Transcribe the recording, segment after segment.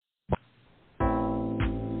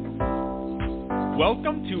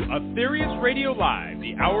welcome to Aetherius Radio Live,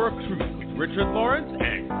 the Hour of Truth with Richard Lawrence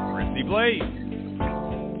and Chrissy Blaze.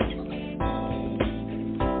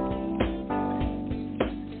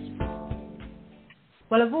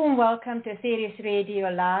 Well, a warm welcome to Aetherius Radio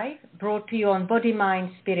Live, brought to you on Body,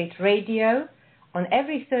 Mind, Spirit Radio on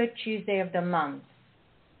every third Tuesday of the month.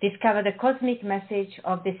 Discover the cosmic message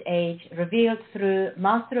of this age revealed through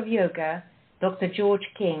Master of Yoga, Dr. George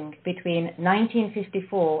King, between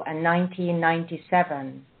 1954 and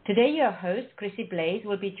 1997. Today your host, Chrissy Blaze,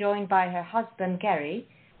 will be joined by her husband, Gary,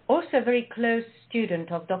 also a very close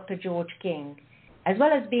student of Dr. George King, as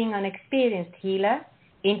well as being an experienced healer,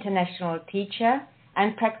 international teacher,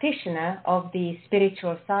 and practitioner of the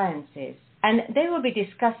spiritual sciences. And they will be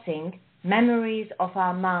discussing memories of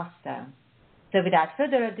our Master. So without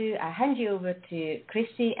further ado, I hand you over to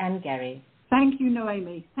Chrissy and Gary. Thank you,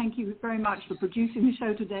 Noemi. Thank you very much for producing the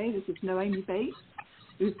show today. This is Noemi Bates,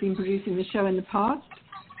 who's been producing the show in the past.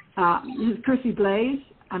 This is Chrissy Blaze,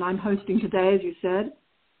 and I'm hosting today, as you said.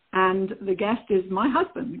 And the guest is my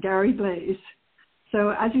husband, Gary Blaze. So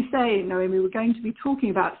as you say, Noemi, we're going to be talking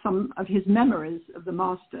about some of his memories of the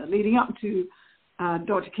Master leading up to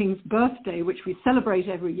Dr. King's birthday, which we celebrate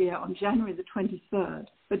every year on January the 23rd.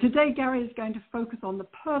 But today, Gary is going to focus on the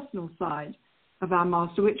personal side of our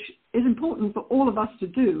Master, which is important for all of us to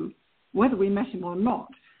do, whether we met him or not.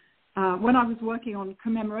 When I was working on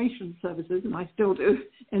commemoration services, and I still do,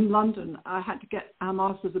 in London, I had to get our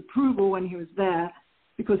Master's approval when he was there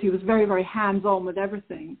because he was very, very hands-on with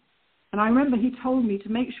everything. And I remember he told me to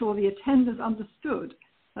make sure the attendants understood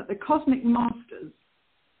that the cosmic Masters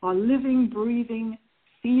are living, breathing,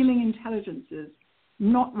 feeling intelligences,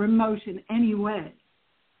 not remote in any way.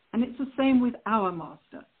 And it's the same with our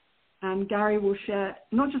Master. And Gary will share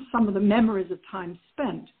not just some of the memories of time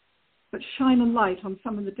spent, but shine a light on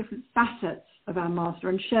some of the different facets of our Master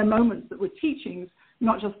and share moments that were teachings,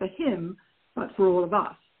 not just for him, but for all of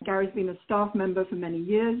us. Gary's been a staff member for many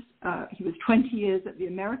years. He was 20 years at the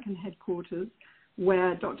American headquarters,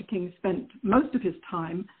 where Dr. King spent most of his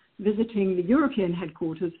time visiting the European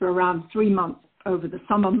headquarters for around 3 months over the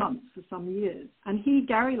summer months for some years. And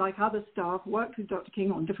Gary, like other staff, worked with Dr.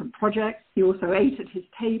 King on different projects. He also ate at his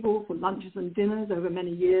table for lunches and dinners over many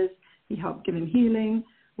years. He helped give him healing,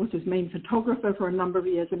 was his main photographer for a number of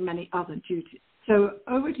years, and many other duties. So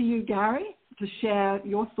over to you, Gary, to share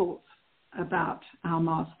your thoughts about our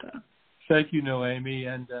Master. Thank you, Noemi,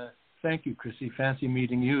 and thank you, Chrissy. Fancy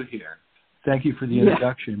meeting you here. Thank you for the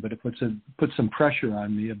introduction, but it puts some pressure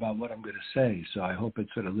on me about what I'm going to say, so I hope it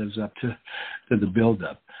sort of lives up to the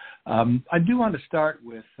build-up. I do want to start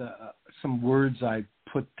with some words I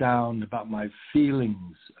put down about my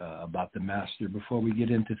feelings about the Master before we get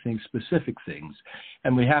into specific things.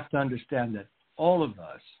 And we have to understand that all of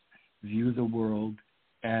us view the world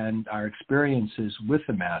and our experiences with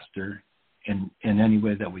the Master in any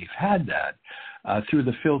way that we've had that through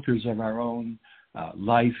the filters of our own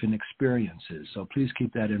life and experiences. So please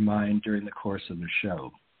keep that in mind during the course of the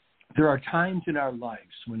show. There are times in our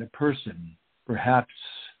lives when a person, perhaps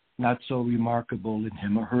not so remarkable in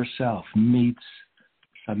him or herself, meets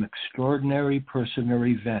some extraordinary person or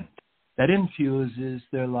event that infuses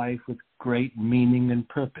their life with great meaning and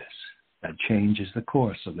purpose, that changes the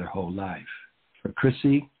course of their whole life. For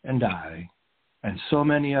Chrissy and I, and so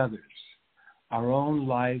many others, our own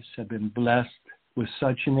lives have been blessed with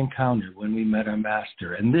such an encounter when we met our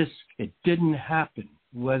Master. And it didn't happen,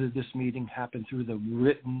 whether this meeting happened through the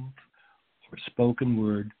written or spoken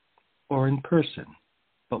word or in person.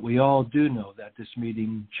 But we all do know that this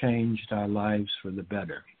meeting changed our lives for the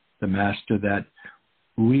better. The Master that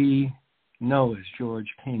we know as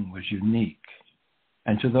George King was unique.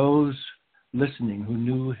 And to those listening who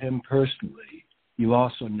knew him personally, you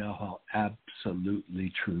also know how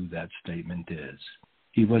absolutely true that statement is.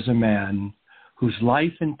 He was a man whose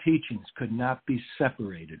life and teachings could not be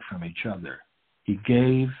separated from each other. He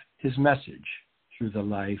gave his message through the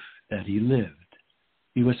life that he lived.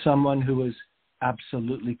 He was someone who was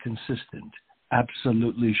absolutely consistent,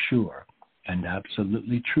 absolutely sure, and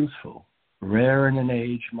absolutely truthful, rare in an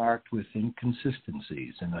age marked with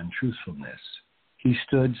inconsistencies and untruthfulness. He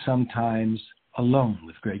stood sometimes alone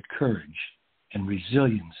with great courage and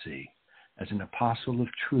resiliency as an apostle of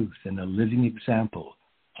truth and a living example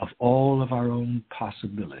of all of our own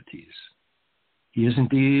possibilities. He is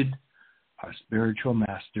indeed our spiritual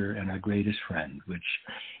master and our greatest friend, which,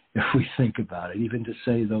 if we think about it, even to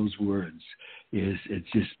say those words, it's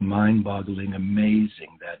just mind-boggling,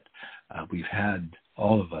 amazing that we've had,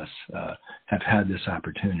 all of us have had this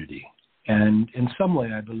opportunity. And in some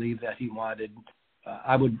way, I believe that he wanted,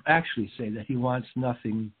 I would actually say that he wants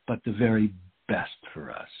nothing but the very best for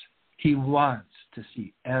us. He wants to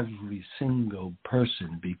see every single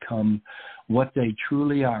person become what they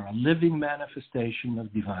truly are, a living manifestation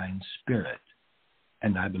of divine spirit.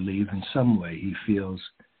 And I believe in some way he feels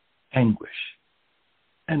anguish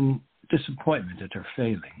and disappointment at our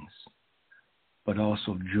failings, but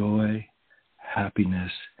also joy,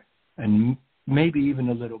 happiness, and maybe even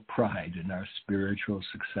a little pride in our spiritual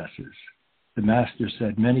successes. The Master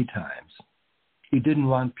said many times he didn't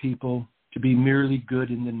want people to be merely good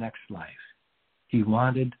in the next life. He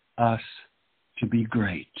wanted us to be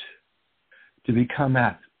great, to become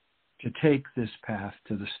apt, to take this path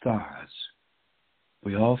to the stars.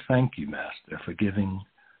 We all thank you, Master, for giving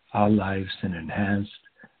our lives an enhanced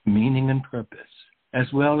meaning and purpose, as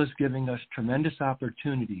well as giving us tremendous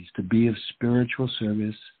opportunities to be of spiritual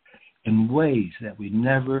service in ways that we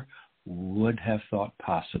never would have thought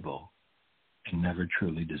possible and never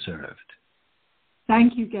truly deserved.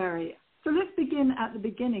 Thank you, Gary. So let's begin at the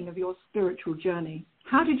beginning of your spiritual journey.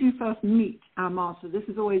 How did you first meet our Master? This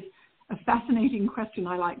is always a fascinating question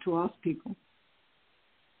I like to ask people.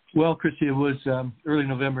 Well, Chrissy, it was early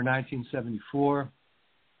November 1974.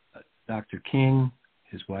 Dr. King,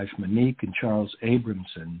 his wife Monique, and Charles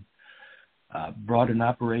Abramson brought an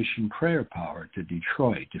Operation Prayer Power to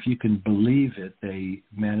Detroit. If you can believe it, they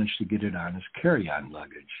managed to get it on his carry-on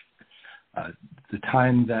luggage. The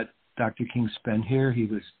time that Dr. King spent here, he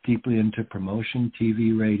was deeply into promotion,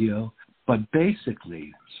 TV, radio, but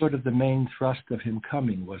basically sort of the main thrust of him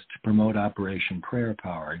coming was to promote Operation Prayer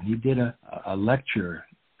Power. And he did a lecture,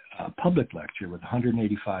 a public lecture with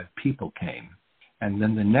 185 people came. And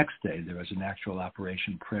then the next day there was an actual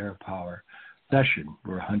Operation Prayer Power session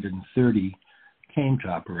where 130 came to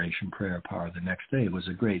Operation Prayer Power the next day. It was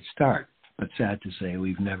a great start, but sad to say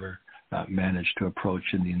we've never managed to approach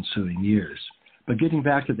in the ensuing years. But getting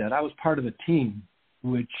back to that, I was part of a team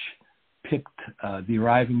which picked the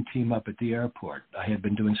arriving team up at the airport. I had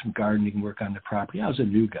been doing some gardening work on the property. I was a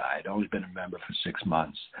new guy. I'd only been a member for 6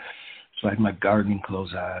 months. So I had my gardening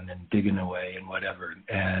clothes on and digging away and whatever.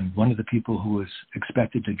 And one of the people who was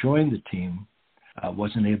expected to join the team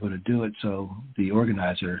wasn't able to do it. So the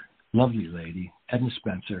organizer, lovely lady, Edna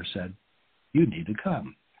Spencer, said, "You need to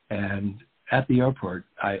come." And at the airport,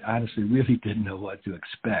 I honestly really didn't know what to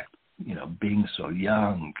expect. You know, being so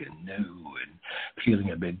young and new and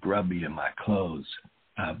feeling a bit grubby in my clothes.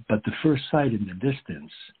 But the first sight in the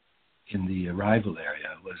distance in the arrival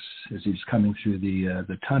area was, as he was coming through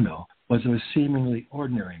the tunnel, was a seemingly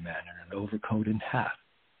ordinary man in an overcoat and hat.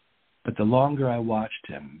 But the longer I watched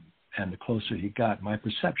him and the closer he got, my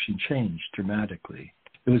perception changed dramatically.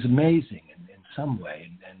 It was amazing in some way,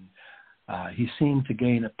 and he seemed to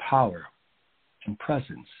gain a power and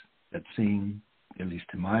presence that seemed, at least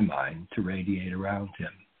to my mind, to radiate around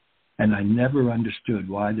him. And I never understood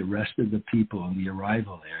why the rest of the people in the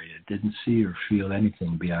arrival area didn't see or feel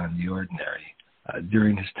anything beyond the ordinary.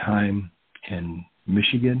 During his time in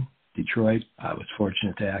Michigan, Detroit, I was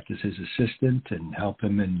fortunate to act as his assistant and help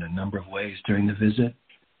him in a number of ways during the visit.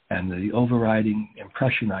 And the overriding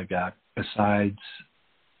impression I got, besides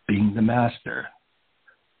being the master,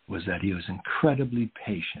 was that he was incredibly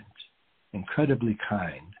patient, incredibly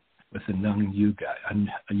kind, with a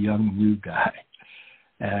young new guy.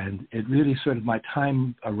 And it really sort of, my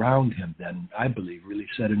time around him then, I believe, really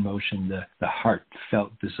set in motion the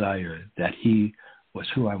heartfelt desire that he was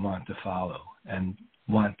who I want to follow and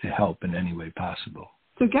want to help in any way possible.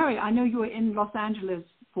 So Gary, I know you were in Los Angeles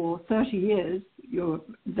for 30 years. You're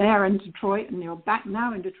there in Detroit and you're back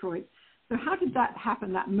now in Detroit. So how did that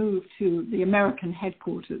happen, that move to the American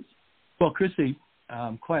headquarters? Well, Chrissy,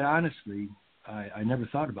 quite honestly, I never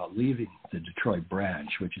thought about leaving the Detroit branch,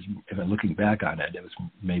 which is, if I'm looking back on it, it was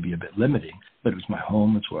maybe a bit limiting, but it was my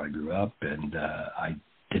home. It's where I grew up, and I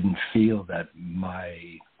didn't feel that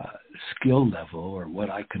my skill level or what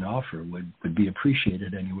I can offer would be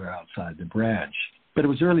appreciated anywhere outside the branch. But it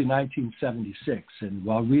was early 1976, and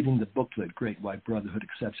while reading the booklet, Great White Brotherhood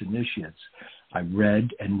Accepts Initiates, I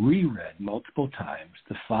read and reread multiple times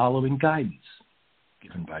the following guidance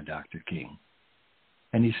given by Dr. King.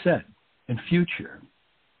 And he said, "In future,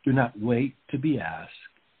 do not wait to be asked,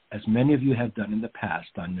 as many of you have done in the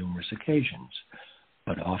past on numerous occasions,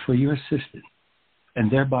 but offer your assistance and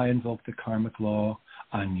thereby invoke the karmic law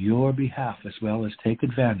on your behalf, as well as take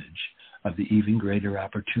advantage of the even greater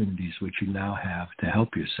opportunities which you now have to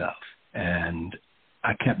help yourself." And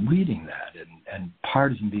I kept reading that, and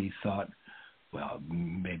part of me thought, well,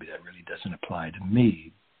 maybe that really doesn't apply to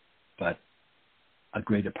me, but a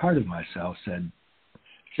greater part of myself said,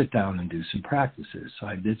 sit down and do some practices. So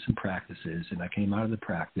I did some practices, and I came out of the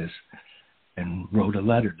practice and wrote a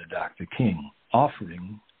letter to Dr. King,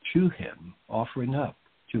 offering up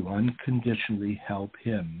to unconditionally help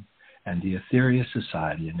him and the Aetherius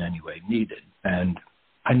Society in any way needed. And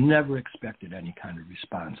I never expected any kind of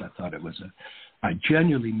response. I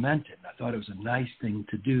genuinely meant it. I thought it was a nice thing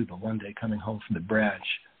to do. But one day coming home from the branch,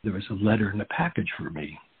 there was a letter in a package for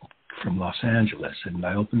me from Los Angeles. And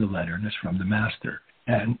I opened the letter, and it's from the Master.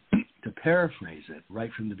 And to paraphrase it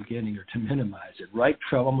right from the beginning, or to minimize it,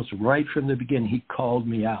 almost right from the beginning, he called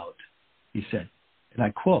me out. He said, and I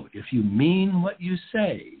quote, "If you mean what you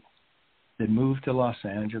say, then move to Los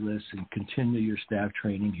Angeles and continue your staff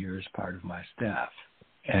training here as part of my staff."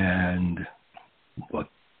 And what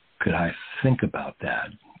could I think about that?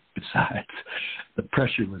 Besides, the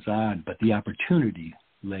pressure was on, but the opportunity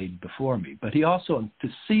laid before me. But he also, to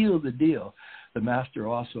seal the deal, the Master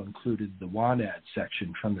also included the want ad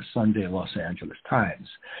section from the Sunday Los Angeles Times.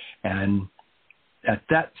 And at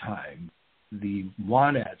that time, the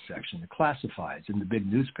want ad section, the classifieds in the big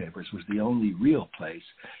newspapers, was the only real place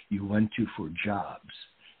you went to for jobs.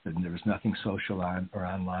 And there was nothing social or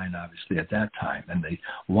online, obviously, at that time. And the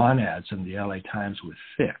want ads in the LA Times were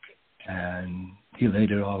thick. And he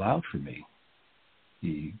laid it all out for me.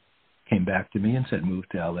 He came back to me and said, "Move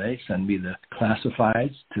to LA, send me the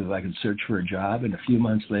classifieds so I could search for a job." And a few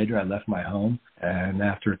months later, I left my home. And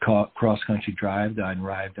after a cross-country drive, I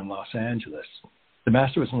arrived in Los Angeles. The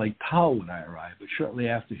Master was in Lake Powell when I arrived, but shortly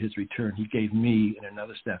after his return, he gave me and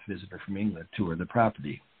another staff visitor from England a tour of the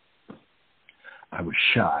property. I was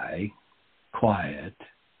shy, quiet,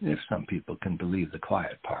 if some people can believe the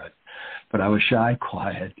quiet part, but I was shy,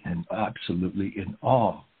 quiet, and absolutely in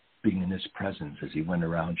awe being in his presence as he went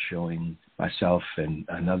around showing myself and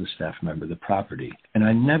another staff member the property. And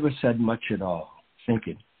I never said much at all,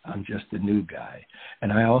 thinking, I'm just a new guy.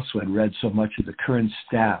 And I also had read so much of the current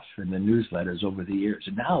staff in the newsletters over the years.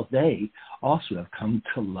 And now they also have come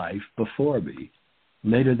to life before me.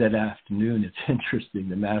 Later that afternoon, it's interesting,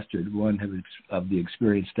 the Master had one of the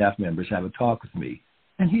experienced staff members have a talk with me.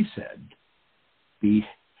 And he said, he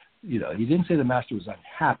didn't say the Master was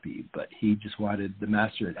unhappy, but he just wanted, the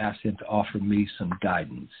Master had asked him to offer me some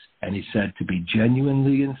guidance. And he said to be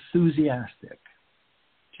genuinely enthusiastic,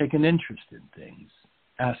 take an interest in things,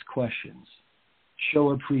 ask questions,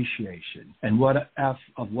 show appreciation, and what I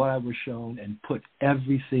was shown, and put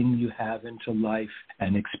everything you have into life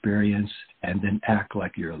and experience, and then act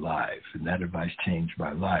like you're alive. And that advice changed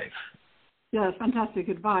my life. Yeah, fantastic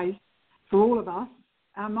advice for all of us.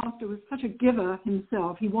 Our Master was such a giver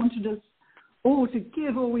himself. He wanted us all to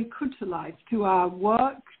give all we could to life, to our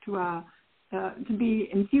work, to be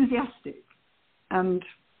enthusiastic. And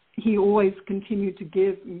he always continued to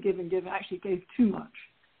give and give and give. Actually gave too much,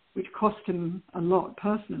 which cost him a lot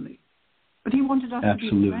personally. But he wanted us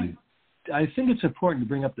Absolutely. to be strength. I think it's important to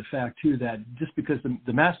bring up the fact, too, that just because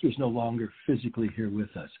the Master is no longer physically here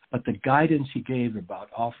with us, but the guidance he gave about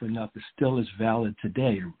offering up is still as valid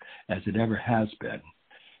today as it ever has been.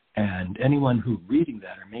 And anyone who's reading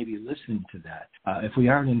that or maybe listening to that, if we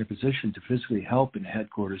aren't in a position to physically help in a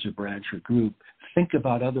headquarters or branch or group, think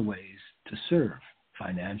about other ways to serve.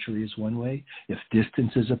 Financially is one way. If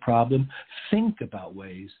distance is a problem, think about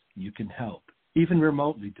ways you can help, even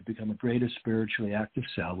remotely, to become a greater spiritually active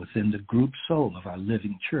cell within the group soul of our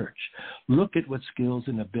living church. Look at what skills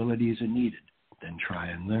and abilities are needed, then try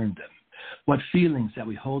and learn them. What feelings that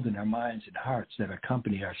we hold in our minds and hearts that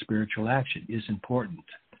accompany our spiritual action is important.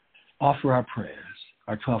 Offer our prayers,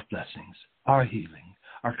 our 12 blessings, our healing,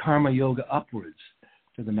 our karma yoga upwards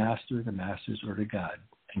to the Master, the Masters, or to God,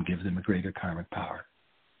 and give them a greater karmic power.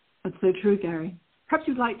 That's so true, Gary. Perhaps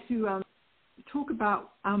you'd like to talk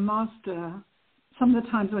about our Master, some of the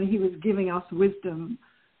times when he was giving us wisdom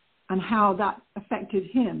and how that affected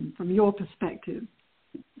him from your perspective.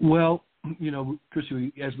 Well,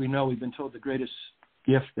 Chrissy, as we know, we've been told the greatest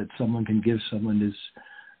gift that someone can give someone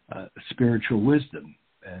is spiritual wisdom.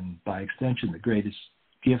 And by extension, the greatest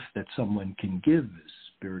gift that someone can give is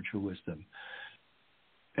spiritual wisdom.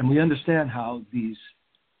 And we understand how these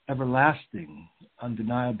everlasting,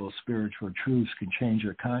 undeniable spiritual truths can change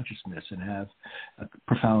our consciousness and have a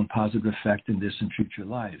profound positive effect in this and future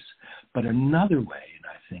lives. But another way, and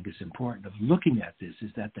I think is important, of looking at this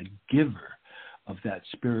is that the giver of that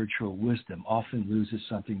spiritual wisdom often loses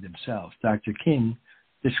something themselves. Dr. King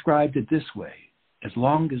described it this way: as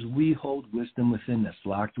long as we hold wisdom within us,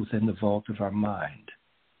 locked within the vault of our mind,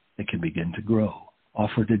 it can begin to grow.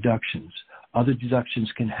 Offer deductions. Other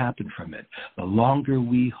deductions can happen from it. The longer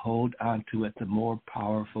we hold on to it, the more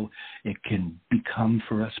powerful it can become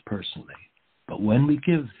for us personally. But when we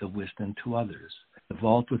give the wisdom to others, the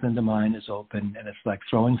vault within the mind is open, and it's like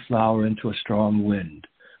throwing flour into a strong wind,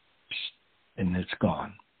 and it's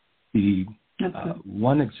gone.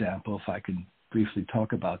 One example, if I can briefly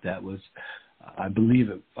talk about that was, I believe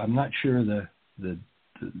it, I'm not sure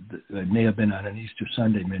it may have been on an Easter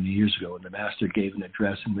Sunday many years ago, when the Master gave an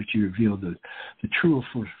address in which he revealed the true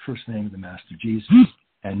first name of the Master, Jesus.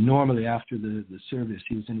 And normally after the service,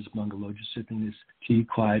 he was in his bungalow just sipping his tea,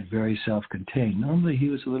 quiet, very self-contained. Normally he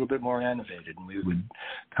was a little bit more animated, and we would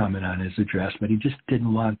comment on his address, but he just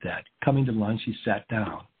didn't want that. Coming to lunch, he sat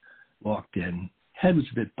down, walked in, head was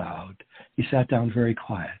a bit bowed. He sat down very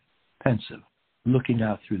quiet, pensive, looking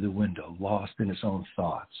out through the window, lost in his own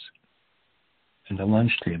thoughts. And the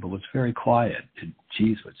lunch table was very quiet,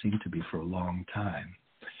 what seemed to be for a long time,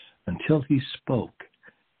 until he spoke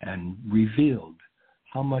and revealed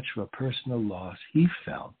how much of a personal loss he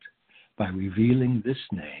felt by revealing this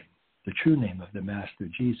name, the true name of the Master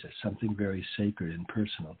Jesus, something very sacred and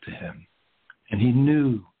personal to him. And he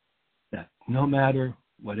knew that no matter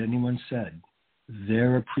what anyone said,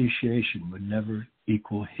 their appreciation would never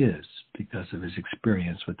equal his, because of his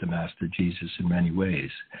experience with the Master Jesus in many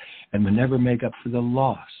ways, and would never make up for the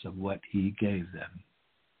loss of what he gave them.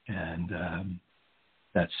 And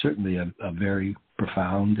that's certainly a very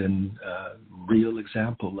profound and real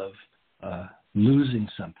example of losing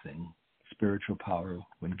something, spiritual power,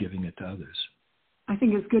 when giving it to others. I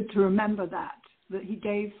think it's good to remember that he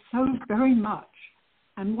gave so very much,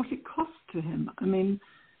 and what it cost to him. I mean,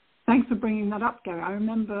 thanks for bringing that up, Gary. I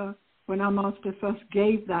remember when our Master first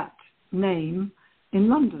gave that name in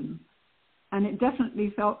London, and it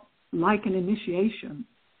definitely felt like an initiation.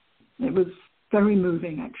 It was very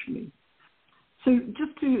moving, actually. So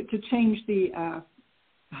just to change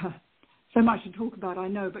so much to talk about, I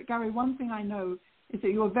know, but Gary, one thing I know is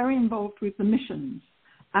that you're very involved with the missions,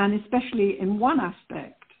 and especially in one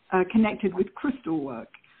aspect connected with crystal work.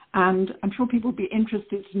 And I'm sure people would be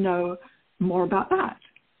interested to know more about that.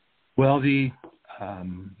 Well, the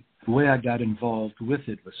way I got involved with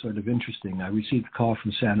it was sort of interesting. I received a call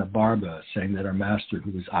from Santa Barbara saying that our Master,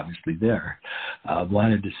 who was obviously there,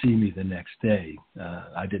 wanted to see me the next day.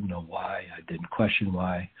 I didn't know why. I didn't question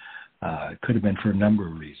why. It could have been for a number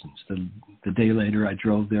of reasons. The day later, I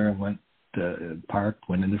drove there and went to park,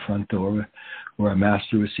 went in the front door where our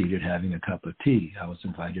Master was seated having a cup of tea. I was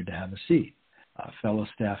invited to have a seat. A fellow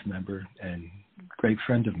staff member and great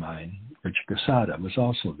friend of mine, Richard Casada, was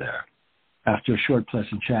also there. After a short,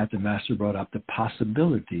 pleasant chat, the Master brought up the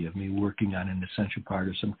possibility of me working on an essential part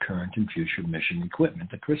of some current and future mission equipment,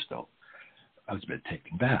 the crystal. I was a bit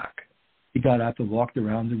taken back. He got up and walked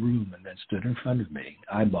around the room and then stood in front of me,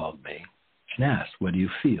 eyeballed me, and asked, "What do you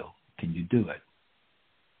feel? Can you do it?"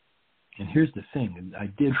 And here's the thing, and I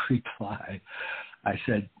did reply. I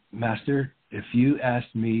said, "Master, if you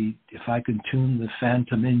asked me if I could tune the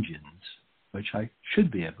phantom engines, which I should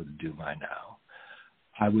be able to do by now,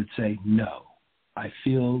 I would say no. I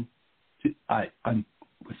feel I'm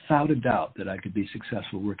without a doubt that I could be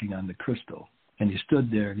successful working on the crystal." And he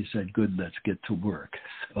stood there and he said, "Good, let's get to work."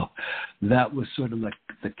 So that was sort of like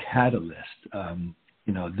the catalyst.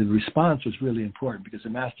 The response was really important because the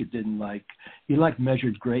Master he liked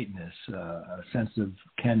measured greatness, a sense of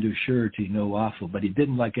can-do surety, no waffle, but he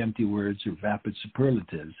didn't like empty words or vapid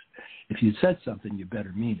superlatives. If you said something, you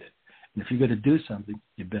better mean it. And if you're going to do something,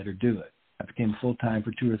 you better do it. I became full-time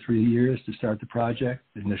for 2 or 3 years to start the project,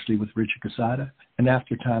 initially with Richard Casada. And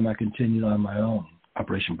after time, I continued on my own.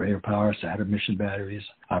 Operation Brayer Power, Saturn mission batteries,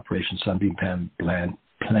 Operation Sunbeam Plan,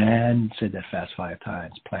 said that fast 5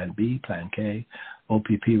 times, Plan B, Plan K,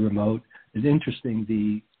 OPP remote. It's interesting,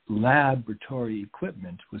 the laboratory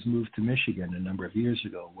equipment was moved to Michigan a number of years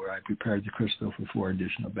ago, where I prepared the crystal for 4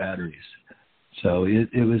 additional batteries. So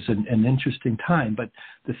it was an interesting time. But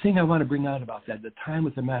the thing I want to bring out about that, the time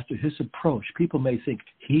with the Master, his approach, people may think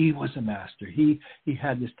he was a master. He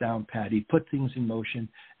had this down pat. He put things in motion,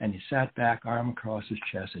 and he sat back, arm across his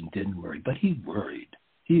chest, and didn't worry. But he worried.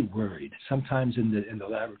 He worried. Sometimes in the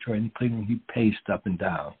laboratory, in the clean room, he paced up and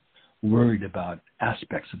down, worried about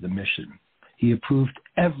aspects of the mission. He approved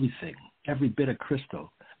everything, every bit of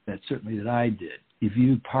crystal that I did. He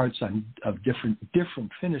viewed parts of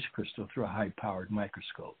different finished crystal through a high-powered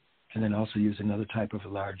microscope, and then also used another type of a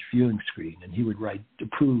large viewing screen. And he would write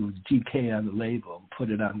approved GK on the label and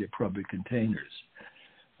put it on the appropriate containers.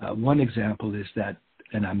 One example is that,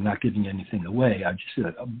 and I'm not giving anything away, I'm just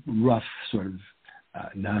a rough sort of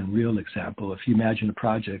non-real example. If you imagine a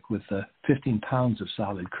project with 15 pounds of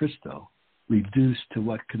solid crystal reduced to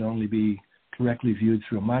what can only be correctly viewed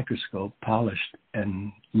through a microscope, polished,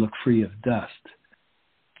 and look free of dust.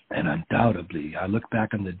 And undoubtedly, I look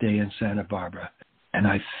back on the day in Santa Barbara, and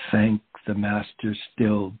I thank the Master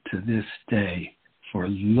still to this day for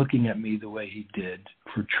looking at me the way he did,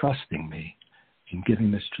 for trusting me, and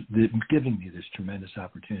giving me this tremendous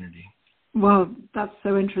opportunity. Well, that's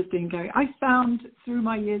so interesting, Gary. I found through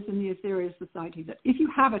my years in the Aetherius Society that if you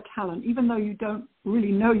have a talent, even though you don't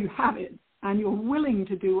really know you have it, and you're willing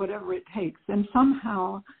to do whatever it takes, then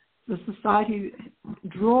somehow the society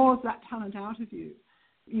draws that talent out of you.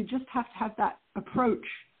 You just have to have that approach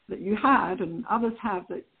that you had and others have,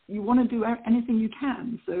 that you want to do anything you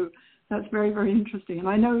can. So that's very, very interesting. And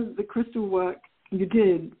I know the crystal work you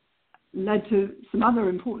did led to some other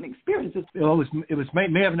important experiences. Well, it was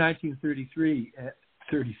May of 1933.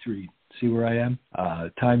 33. See where I am?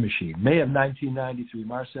 Time machine. May of 1993.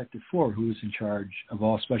 Mars Sector 4, who was in charge of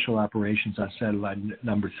all special operations on satellite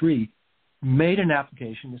number 3, made an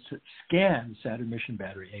application to scan the Saturn mission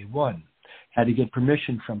battery A1. Had to get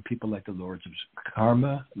permission from people like the Lords of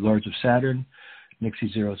Karma, Lords of Saturn,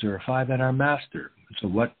 Nixie 005, and our master. So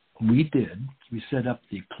what we did, we set up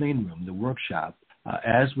the clean room, the workshop,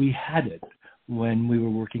 as we had it when we were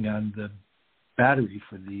working on the battery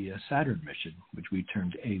for the Saturn mission, which we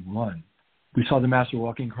termed A1. We saw the master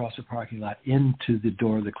walking across the parking lot into the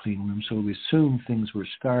door of the clean room, so we assumed things were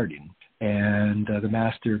starting. And the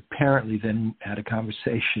master apparently then had a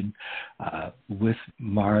conversation with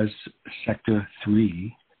Mars Sector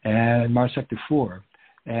 3 and Mars Sector 4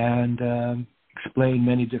 and explained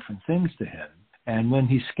many different things to him. And when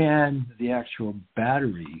he scanned the actual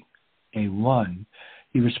battery, A1,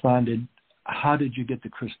 he responded, "How did you get the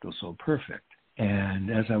crystal so perfect?"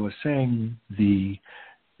 And as I was saying,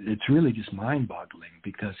 it's really just mind-boggling,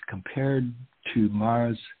 because compared to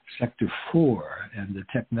Mars Sector 4 and the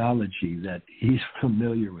technology that he's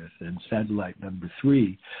familiar with, and satellite number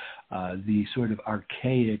 3, the sort of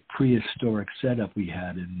archaic prehistoric setup we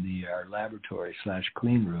had in our laboratory /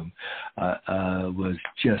 clean room was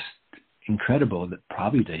just incredible, that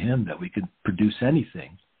probably to him that we could produce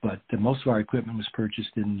anything. But most of our equipment was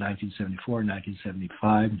purchased in 1974,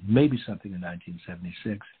 1975, maybe something in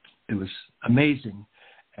 1976. It was amazing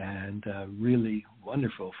and really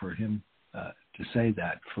wonderful for him to say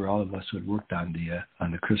that, for all of us who had worked on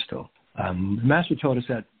the crystal. The master told us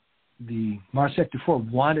that the Mars Sector 4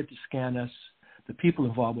 wanted to scan us, the people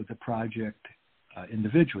involved with the project,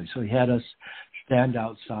 individually. So he had us stand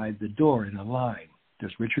outside the door in a line.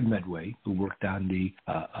 There's Richard Medway, who worked on the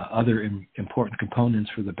other important components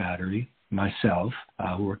for the battery, myself,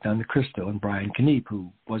 who worked on the crystal, and Brian Kniep,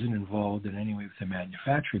 who wasn't involved in any way with the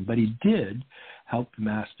manufacturing, but he did help the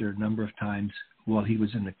master a number of times while he was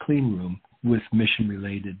in the clean room with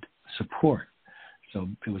mission-related support. So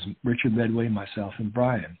it was Richard Medway, myself, and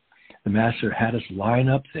Brian. The master had us line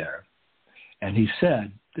up there, and he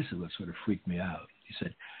said, this is what sort of freaked me out. He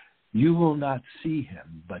said, "You will not see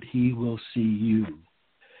him, but he will see you.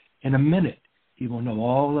 In a minute, he will know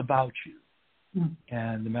all about you." Mm.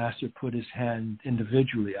 And the master put his hand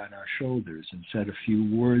individually on our shoulders and said a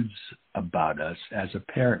few words about us, as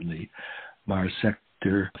apparently Mars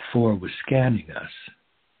Sector 4 was scanning us.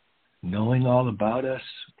 Knowing all about us,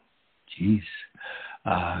 geez.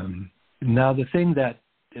 Now, the thing that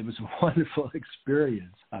it was a wonderful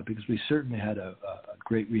experience, because we certainly had a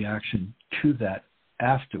great reaction to that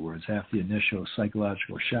afterwards, after the initial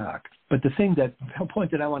psychological shock. But the point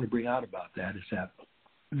that I want to bring out about that is that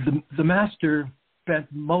the master spent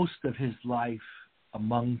most of his life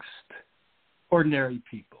amongst ordinary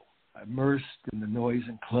people, immersed in the noise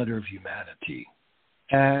and clutter of humanity.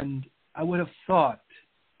 And I would have thought,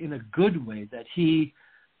 in a good way, that he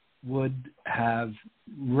would have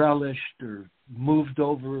relished or moved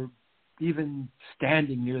over, even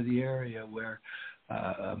standing near the area where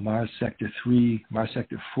Mars Sector 3, Mars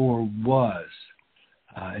Sector 4 was,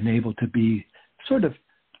 and able to be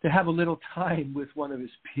to have a little time with one of his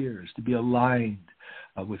peers, to be aligned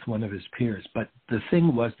with one of his peers. But the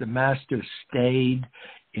thing was, the master stayed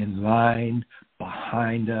in line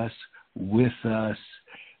behind us, with us,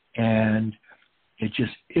 and it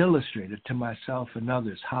just illustrated to myself and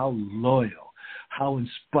others how loyal, how in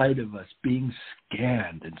spite of us being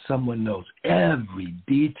scanned and someone knows every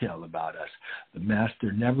detail about us, the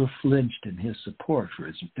master never flinched in his support for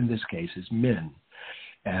his, in this case, his men.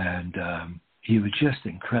 And he was just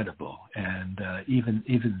incredible. And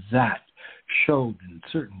even that showed in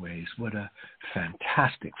certain ways what a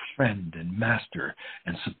fantastic friend and master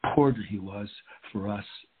and supporter he was for us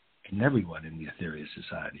and everyone in the Aetherius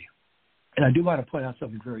Society. And I do want to point out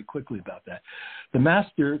something very quickly about that. The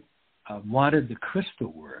master wanted the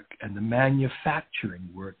crystal work and the manufacturing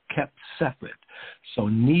work kept separate, so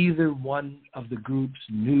neither one of the groups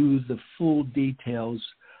knew the full details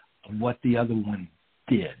of what the other one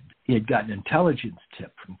did. he had gotten an intelligence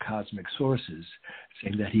tip from cosmic sources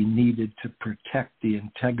saying that he needed to protect the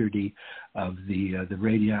integrity of the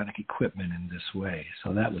radionic equipment in this way.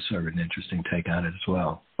 So that was sort of an interesting take on it as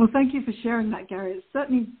well. Well, thank you for sharing that, Gary. It's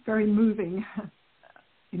certainly very moving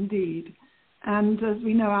indeed. And as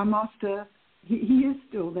we know, our Master, he is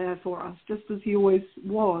still there for us, just as he always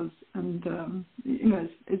was. And,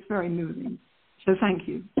 it's very moving. So thank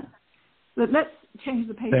you. But let's change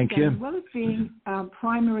the pace Thank again. you. As well as being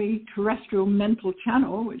primary terrestrial mental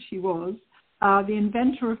channel, which he was, the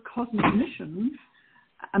inventor of cosmic missions,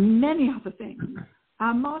 and many other things,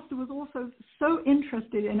 our Master was also so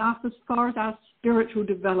interested in us as far as our spiritual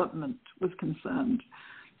development was concerned.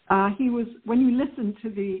 When you listen to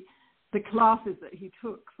the classes that he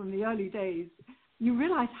took from the early days, you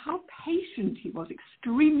realize how patient he was,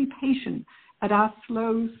 extremely patient at our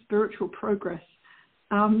slow spiritual progress.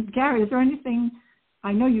 Gary, is there anything,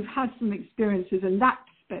 I know you've had some experiences in that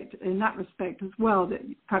respect as well, that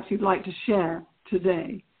perhaps you'd like to share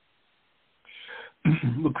today?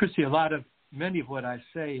 Well, Christy, many of what I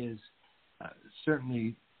say is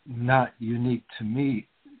certainly not unique to me,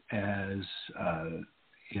 as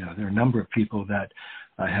there are a number of people that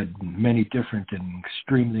had many different and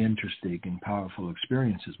extremely interesting and powerful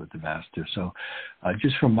experiences with the Master. So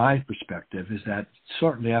just from my perspective is that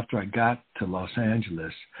shortly after I got to Los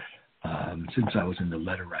Angeles, since I was in the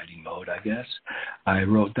letter writing mode, I guess, I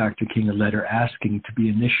wrote Dr. King a letter asking to be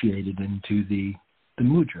initiated into the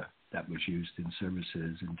mudra that was used in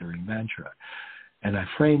services and during mantra. And I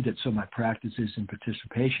framed it so my practices and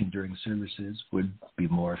participation during services would be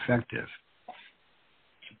more effective.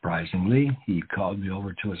 Surprisingly, he called me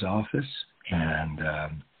over to his office and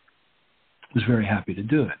was very happy to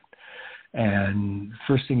do it. And the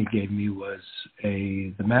first thing he gave me was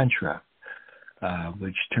the mantra,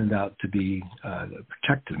 which turned out to be the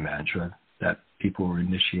protective mantra that people were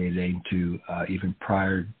initiating to even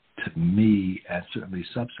prior to me and certainly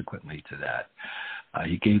subsequently to that.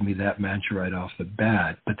 He gave me that mantra right off the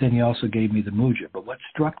bat, but then he also gave me the mudra. But what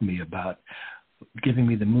struck me about giving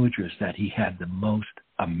me the mudra is that he had the most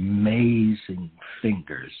amazing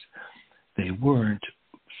fingers. They weren't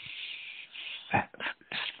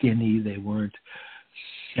skinny, they weren't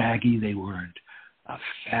saggy, they weren't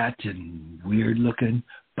fat and weird looking,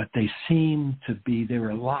 but they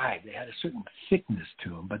were alive. They had a certain thickness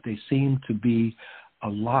to them, but they seemed to be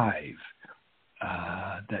alive,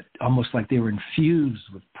 that almost like they were infused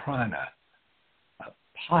with prana.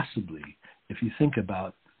 Possibly, if you think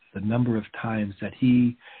about the number of times that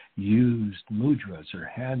he used mudras or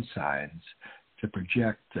hand signs to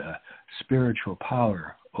project spiritual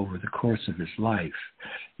power over the course of his life,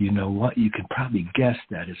 you can probably guess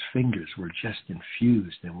that his fingers were just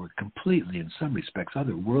infused and were completely, in some respects,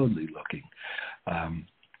 otherworldly looking.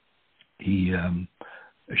 He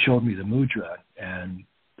showed me the mudra, and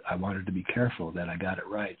I wanted to be careful that I got it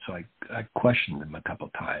right, so I questioned him a couple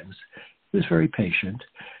times. He was very patient,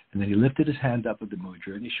 and then he lifted his hand up with the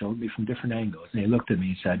mudra, and he showed me from different angles, and he looked at me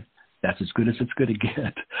and said, "That's as good as it's going to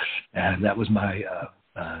get." And that was my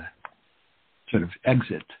sort of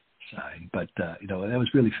exit sign. But, that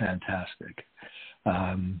was really fantastic.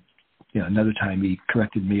 Another time he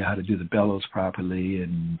corrected me how to do the bellows properly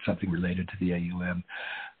and something related to the AUM.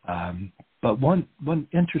 But one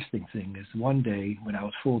interesting thing is one day when I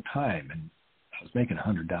was full-time and I was making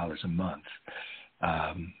 $100 a month,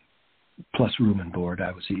 plus room and board,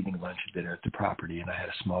 I was eating lunch and dinner at the property, and I had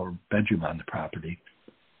a small bedroom on the property.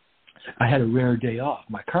 I had a rare day off.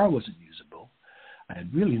 My car wasn't usable. I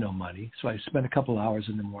had really no money, so I spent a couple hours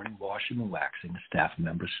in the morning washing and waxing a staff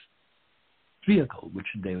member's vehicle, which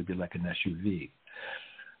today would be like an SUV.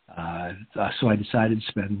 So I decided to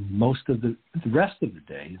spend most of the rest of the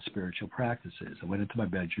day in spiritual practices. I went into my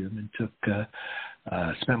bedroom and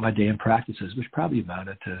spent my day in practices, which probably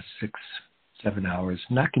amounted to 6-7 hours,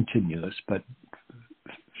 not continuous, but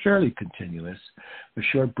fairly continuous, with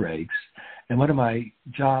short breaks. And one of my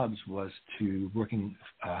jobs was working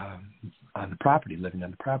on the property, living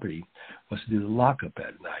on the property, was to do the lockup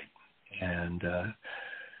at night. And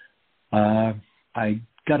I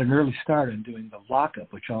got an early start on doing the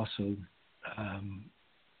lockup, which also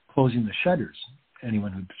closing the shutters.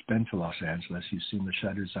 Anyone who's been to Los Angeles, you've seen the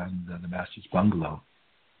shutters on the Master's bungalow.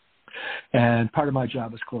 And part of my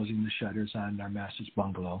job was closing the shutters on our Master's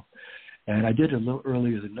bungalow. And I did it a little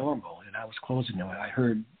earlier than normal, and I was closing them. I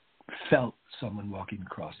felt someone walking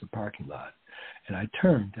across the parking lot. And I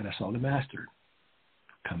turned, and I saw the Master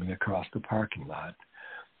coming across the parking lot.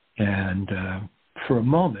 And for a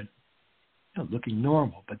moment, looking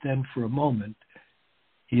normal, but then for a moment,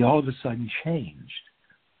 he all of a sudden changed.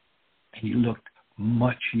 He looked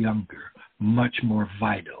much younger, much more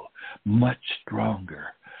vital, much stronger,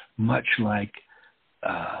 much like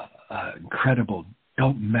incredible,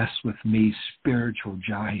 don't mess with me, spiritual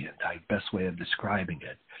giant, best way of describing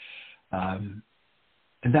it.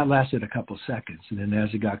 And that lasted a couple seconds. And then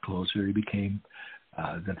as it got closer, he became,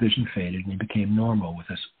 the vision faded and he became normal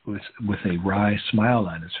with a wry smile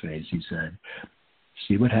on his face. He said,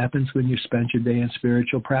 see what happens when you spend your day in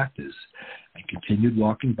spiritual practice, and continued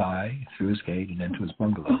walking by through his gate and into his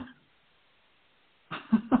bungalow.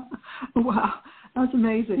 Wow, that's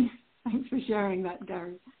amazing. Thanks for sharing that,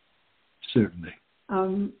 Gary. Certainly.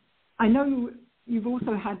 I know you've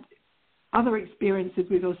also had other experiences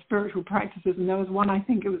with your spiritual practices, and there was one, I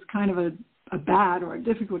think it was kind of a bad or a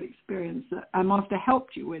difficult experience that a master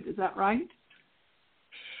helped you with. Is that right?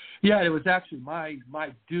 Yeah, it was actually my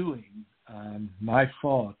doing, my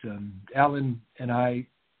fault. Alan and I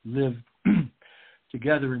lived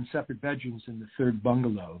together in separate bedrooms in the third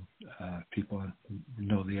bungalow. People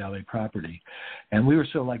know the LA property. And we were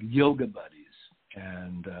sort of like yoga buddies.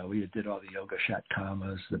 And we did all the yoga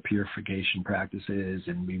shatkamas, the purification practices,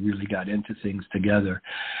 and we really got into things together.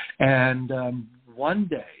 And one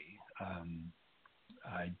day,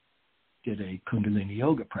 I did a Kundalini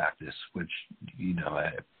yoga practice, which,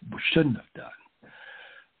 I shouldn't have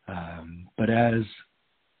done. But as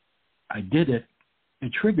I did it,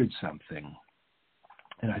 it triggered something.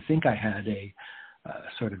 And I think I had a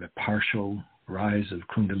sort of a partial rise of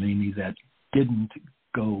Kundalini that didn't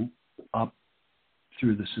go up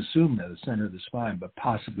through the sushumna, the center of the spine, but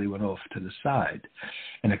possibly went off to the side.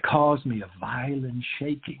 And it caused me a violent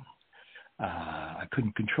shaking. I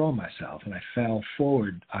couldn't control myself, and I fell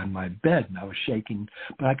forward on my bed, and I was shaking,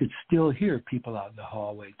 but I could still hear people out in the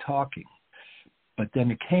hallway talking. But then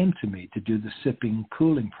it came to me to do the sipping,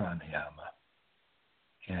 cooling pranayama.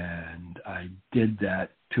 And I did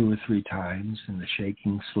that 2 or 3 times, and the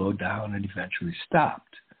shaking slowed down and eventually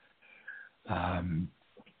stopped.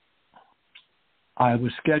 I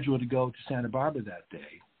was scheduled to go to Santa Barbara that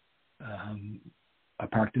day. I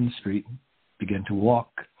parked in the street, began to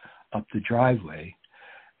walk up the driveway,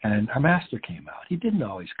 and our master came out. He didn't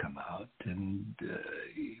always come out,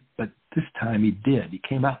 but this time he did. He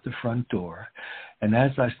came out the front door, and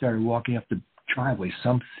as I started walking up the driveway,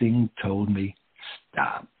 something told me,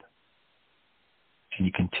 stop. And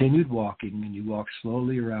he continued walking, and he walked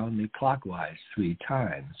slowly around me clockwise 3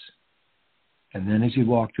 times. And then as he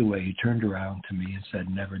walked away, he turned around to me and said,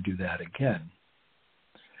 never do that again.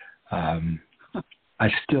 I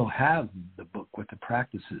still have the book with the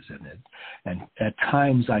practices in it. And at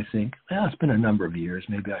times I think, well, it's been a number of years.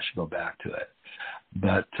 Maybe I should go back to it.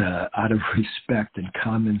 But out of respect and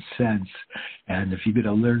common sense, and if you're going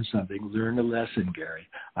to learn something, learn a lesson, Gary.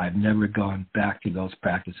 I've never gone back to those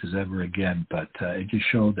practices ever again. But it just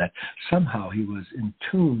showed that somehow he was in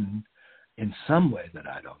tune in some way that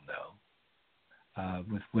I don't know.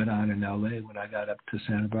 With went on in LA when I got up to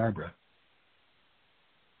Santa Barbara.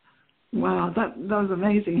 Wow, that was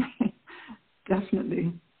amazing.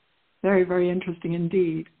 Definitely. Very, very interesting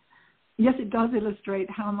indeed. Yes, it does illustrate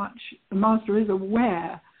how much the master is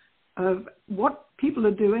aware of what people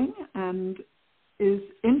are doing and is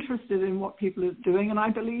interested in what people are doing, and I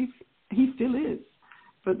believe he still is.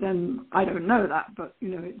 But then I don't know that, but,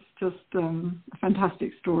 it's just a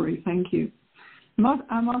fantastic story. Thank you.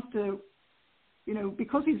 Our master,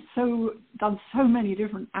 because he's done so many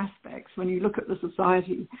different aspects, when you look at the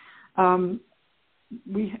society,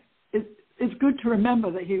 it's good to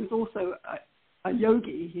remember that he was also a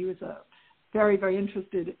yogi. He was very, very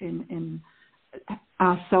interested in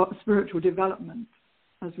our spiritual development,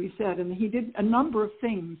 as we said, and he did a number of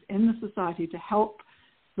things in the society to help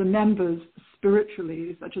the members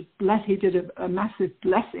spiritually, such as he did a massive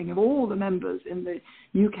blessing of all the members in the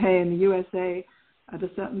UK and the USA at a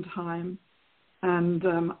certain time, and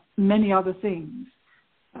many other things.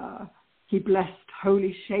 He blessed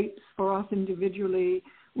holy shapes for us individually,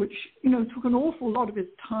 which, took an awful lot of his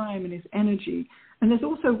time and his energy. And there's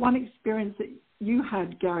also one experience that you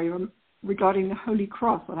had, Gary, regarding the Holy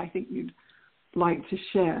Cross that I think you'd like to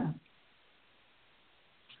share.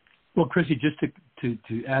 Well, Chrissy, just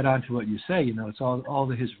to add on to what you say, it's all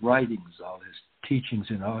his writings, all his teachings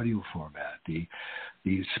in audio format, the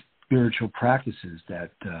spiritual practices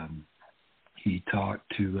that he taught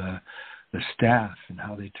to the staff and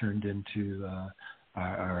how they turned into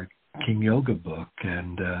our King Yoga book.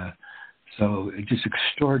 And so it just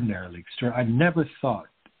extraordinarily. I never thought,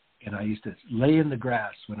 and I used to lay in the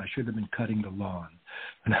grass when I should have been cutting the lawn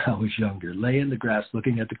when I was younger, lay in the grass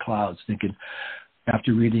looking at the clouds thinking,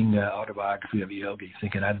 after reading Autobiography of a Yogi,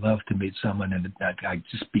 thinking I'd love to meet someone, and that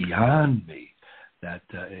just beyond me that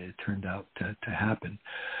it turned out to happen.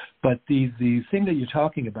 But the thing that you're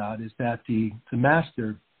talking about is that the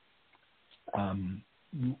master,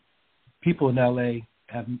 people in LA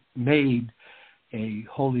have made a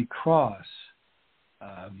holy cross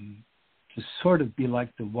to sort of be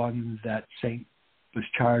like the one that Saint was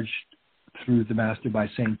charged through the master by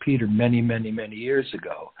St. Peter many, many, many years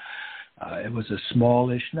ago. It was a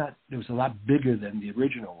smallish, it was a lot bigger than the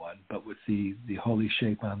original one, but with the holy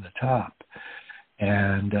shape on the top.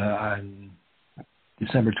 And on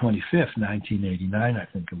December 25th, 1989, I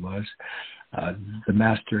think it was, the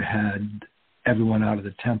master had everyone out of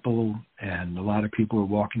the temple, and a lot of people were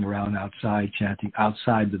walking around outside, chanting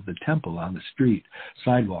outside of the temple on the street,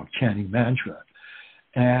 sidewalk, chanting mantra.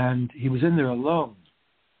 And he was in there alone.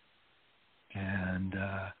 And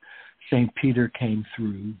St. Peter came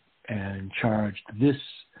through and charged this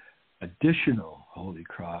additional holy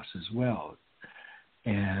cross as well.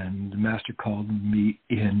 And the master called me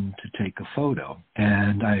in to take a photo.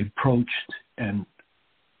 And I approached, and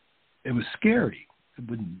it was scary. It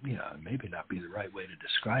wouldn't, maybe not be the right way to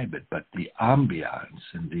describe it, but the ambiance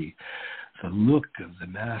and the look of the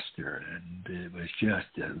master, and it was just,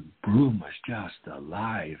 the room was just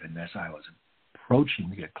alive. And as I was approaching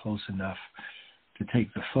to get close enough to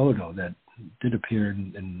take the photo that did appear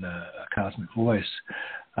in a Cosmic Voice,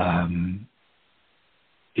 the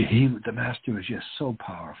master was just so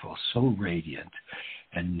powerful, so radiant,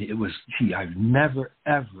 and it was, I've never,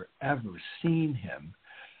 ever, ever seen him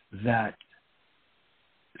that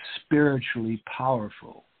spiritually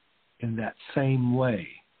powerful in that same way,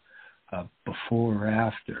 before or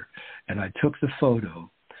after. And I took the photo,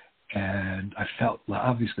 and I felt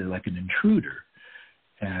obviously like an intruder,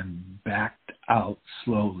 and backed out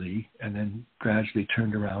slowly, and then gradually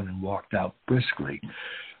turned around and walked out briskly.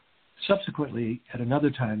 Subsequently, at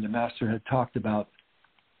another time, the master had talked about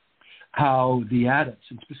how the adepts,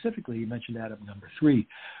 and specifically he mentioned adept number 3,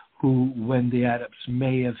 who, when the adepts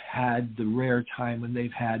may have had the rare time when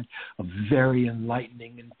they've had a very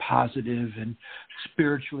enlightening and positive and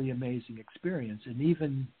spiritually amazing experience, and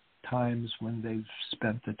even times when they've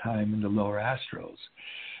spent the time in the lower astrals.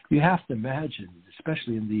 You have to imagine,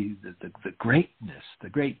 especially in the greatness, the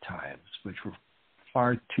great times, which were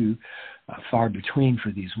far between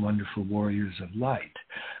for these wonderful warriors of light,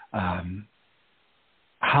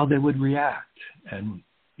 how they would react. And,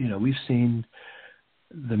 we've seen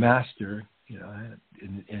the master,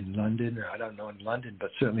 in London, or I don't know in London,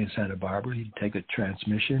 but certainly in Santa Barbara, he'd take a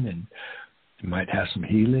transmission and he might have some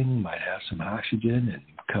healing, might have some oxygen, and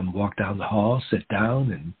come walk down the hall, sit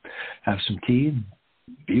down and have some tea and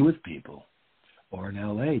be with people. Or in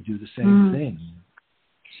LA, do the same thing.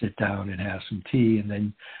 Sit down and have some tea, and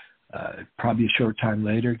then probably a short time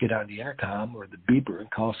later, get on the intercom or the beeper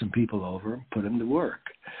and call some people over and put them to work.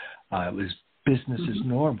 It was business as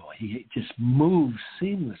normal. He just moved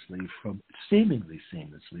seemingly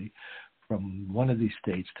seamlessly from one of these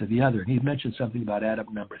states to the other. And he mentioned something about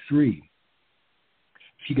adept number 3.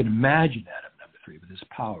 If you can imagine adept number 3 with his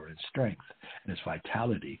power and strength and his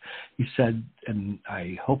vitality, he said, and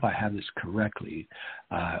I hope I have this correctly,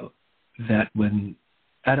 that when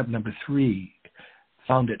adept number 3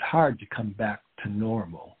 found it hard to come back to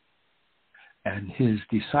normal, and his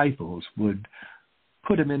disciples would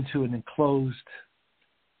put him into an enclosed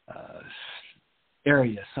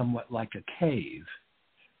area, somewhat like a cave,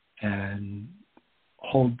 and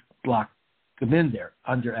block him in there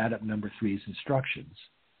under adept number 3's instructions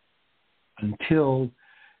until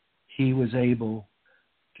he was able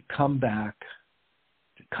to come back,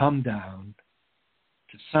 to come down,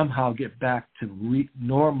 to somehow get back to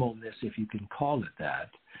normalness, if you can call it that,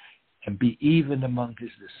 and be even among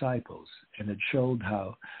his disciples. And it showed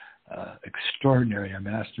how extraordinary our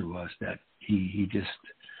master was, that he just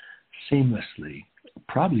seamlessly,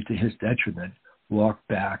 probably to his detriment, walked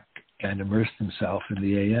back and immersed himself in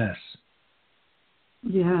the AS.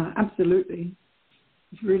 Yeah, absolutely.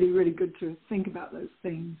 It's really, really good to think about those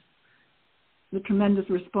things. The tremendous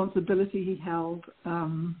responsibility he held,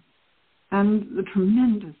 and the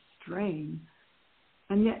tremendous strain.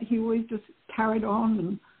 And yet he always just carried on,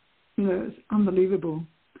 and, it's unbelievable.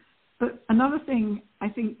 But another thing I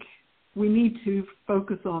think we need to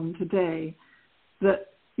focus on today, that,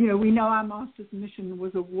 we know our master's mission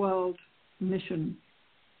was a world mission,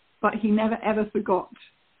 but he never ever forgot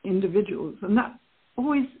individuals. And that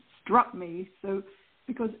always struck me. So,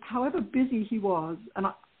 because however busy he was, and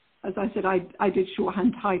as I said, I did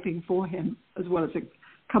shorthand typing for him as well as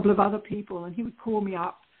a couple of other people, and he would call me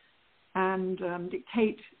up and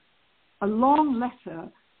dictate a long letter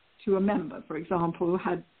to a member, for example, who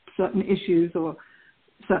had certain issues or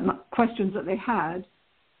certain questions that they had,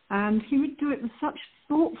 and he would do it with such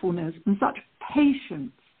thoughtfulness and such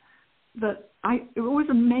patience that it always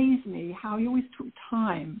amazed me how he always took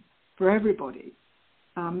time for everybody.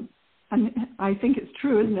 And I think it's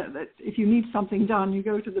true, isn't it, that if you need something done, you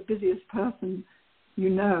go to the busiest person you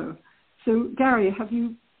know. So, Gary,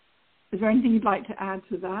 is there anything you'd like to add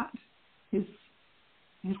to that? His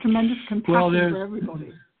tremendous compassion for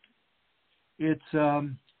everybody. It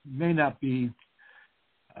may not be,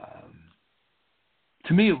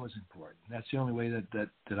 to me it was important. That's the only way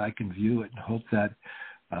that I can view it, and hope that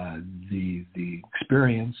the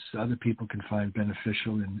experience other people can find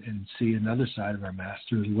beneficial and see another side of our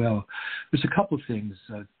master as well. There's a couple of things,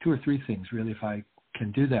 2 or 3 things really, if I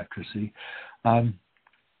can do that, Chrissy.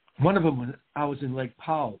 One of them, when I was in Lake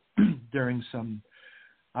Powell during some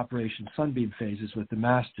Operation Sunbeam phases with the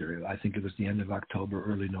master. I think it was the end of October,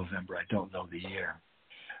 early November. I don't know the year.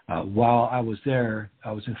 While I was there,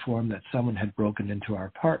 I was informed that someone had broken into our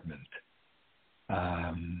apartment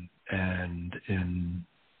and in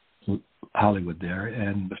Hollywood there,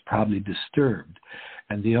 and was probably disturbed.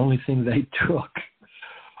 And the only thing they took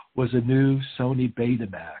was a new Sony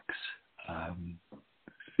Betamax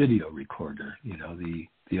video recorder,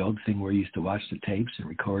 the old thing where you used to watch the tapes and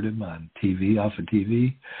record them on TV, off of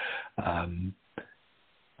TV.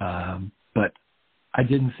 But I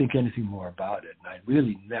didn't think anything more about it. And I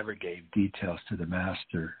really never gave details to the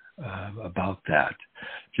master about that,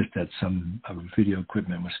 just that some video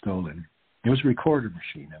equipment was stolen. It was a recorder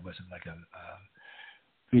machine. It wasn't like a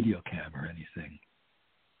video cam or anything.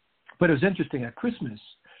 But it was interesting. At Christmas,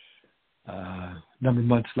 a number of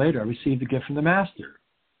months later, I received a gift from the master.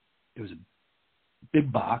 It was a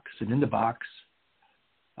big box, and in the box,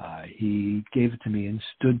 he gave it to me and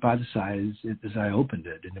stood by the side as I opened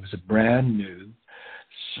it, and it was a brand new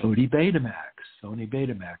Sony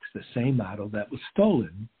Betamax, the same model that was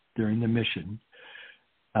stolen during the mission,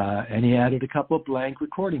 and he added a couple of blank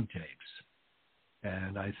recording tapes,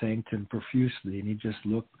 and I thanked him profusely, and he just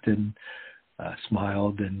looked and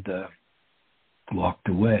smiled and walked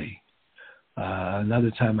away.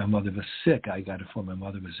 Another time my mother was sick. I got it before my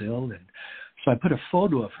mother was ill, and so I put a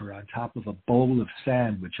photo of her on top of a bowl of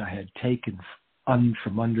sand, which I had taken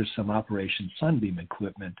from under some Operation Sunbeam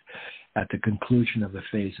equipment at the conclusion of the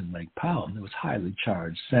phase in Lake Powell. And it was highly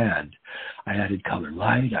charged sand. I added color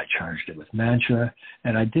light. I charged it with mantra.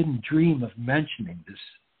 And I didn't dream of mentioning this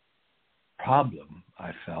problem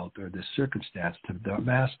I felt or this circumstance to the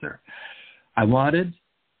master. I wanted to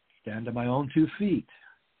stand on my own 2 feet.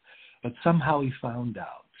 But somehow he found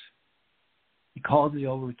out. He called me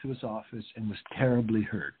over to his office and was terribly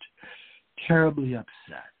hurt, terribly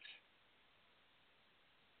upset.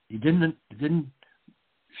 He didn't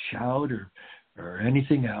shout or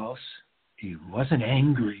anything else. He wasn't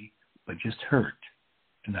angry, but just hurt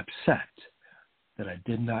and upset that I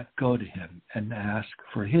did not go to him and ask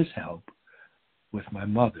for his help with my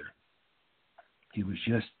mother. He was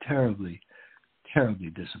just terribly,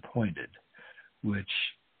 terribly disappointed, which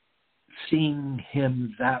seeing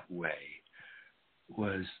him that way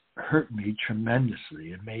hurt me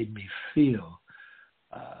tremendously and made me feel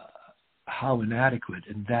how inadequate,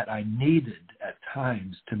 and that I needed at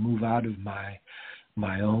times to move out of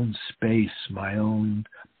my own space, my own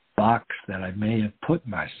box that I may have put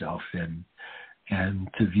myself in, and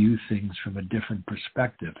to view things from a different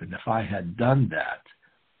perspective. And if I had done that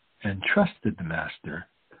and trusted the master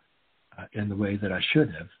in the way that I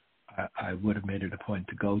should have, I would have made it a point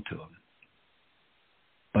to go to him.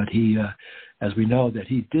 But he, as we know, that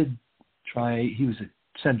he did try, he was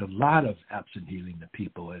send a lot of absent healing to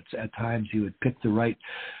people. At times he would pick the right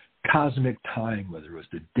cosmic time, whether it was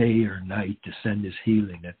the day or night, to send his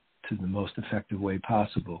healing to the most effective way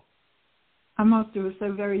possible. Our master was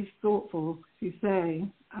so very thoughtful, as you say.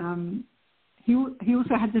 He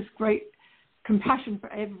also had this great compassion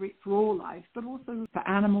for all life, but also for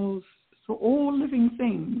animals, for all living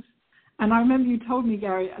things. And I remember you told me,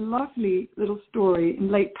 Gary, a lovely little story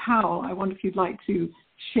in Lake Powell. I wonder if you'd like to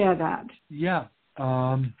share that. Yeah.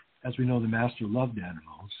 As we know, the master loved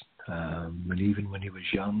animals, even when he was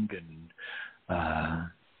young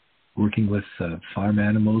and working with farm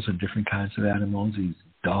animals and different kinds of animals. He's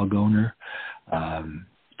a dog owner.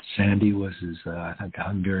 Sandy was his, I think,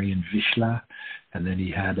 Hungarian Vizsla. And then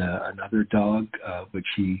he had another dog, which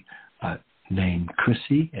he named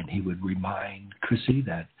Chrissy, and he would remind Chrissy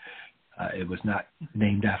that it was not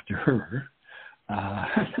named after her.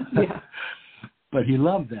 Yeah. But he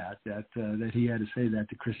loved that he had to say that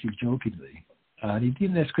to Chrissy jokingly. And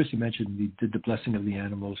even as Chrissy mentioned, he did the blessing of the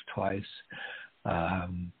animals twice.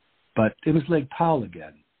 But it was Lake Powell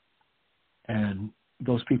again. And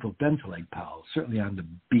those people have been to Lake Powell, certainly on the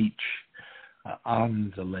beach,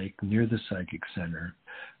 on the lake, near the Psychic Center.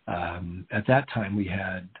 At that time, we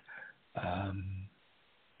had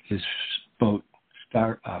his boat,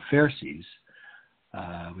 Fairseas.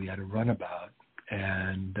 We had a runabout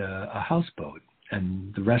and a houseboat,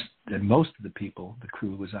 and most of the people, the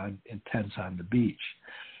crew, was in tents on the beach,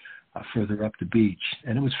 further up the beach,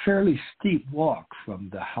 and it was a fairly steep walk from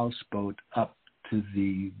the houseboat up to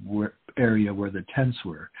the area where the tents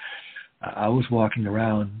were. I was walking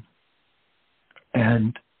around,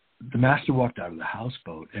 and the master walked out of the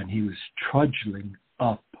houseboat, and he was trudging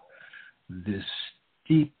up this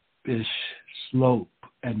steepish slope,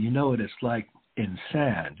 and you know what it's like in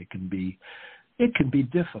sand. It can be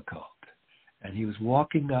difficult. And he was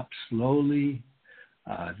walking up slowly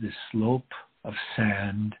this slope of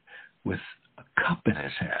sand with a cup in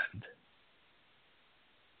his hand,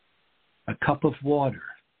 a cup of water.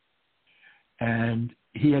 And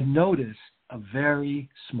he had noticed a very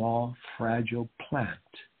small, fragile plant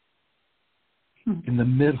in the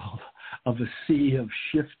middle of a sea of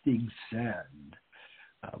shifting sand,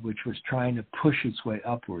 which was trying to push its way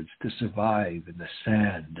upwards to survive in the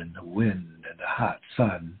sand and the wind and the hot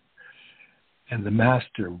sun. And the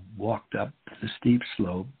master walked up the steep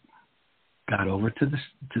slope, got over to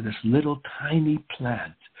this little tiny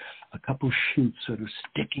plant, a couple shoots sort of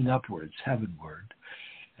sticking upwards, heavenward,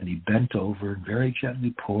 and he bent over and very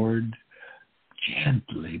gently poured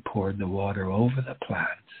the water over the plant.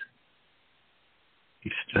 He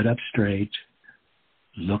stood up straight,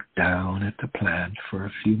 looked down at the plant for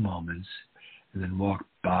a few moments, and then walked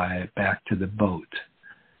back to the boat.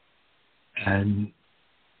 And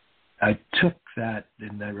I took that,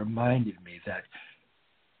 and that reminded me that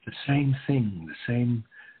the same thing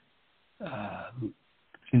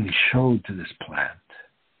he showed to this plant.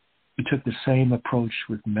 He took the same approach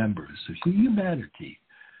with members of humanity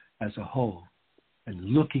as a whole, and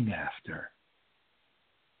looking after,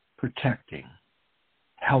 protecting,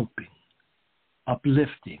 helping,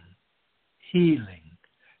 uplifting, healing,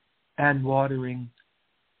 and watering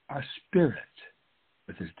our spirit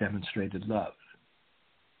with his demonstrated love.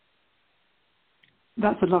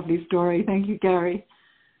 That's a lovely story. Thank you, Gary.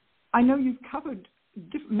 I know you've covered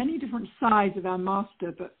many different sides of our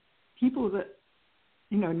master, but people that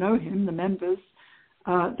know him, the members,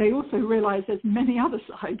 they also realize there's many other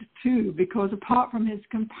sides too, because apart from his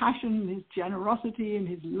compassion, his generosity, and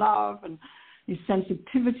his love, and his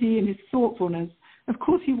sensitivity, and his thoughtfulness, of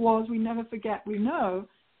course he was, we never forget, we know,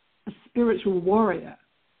 a spiritual warrior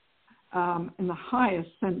in the highest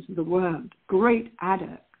sense of the word, great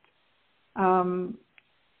adept.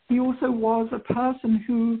 He also was a person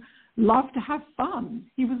who loved to have fun.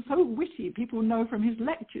 He was so witty. People know from his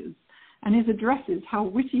lectures and his addresses how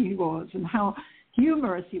witty he was and how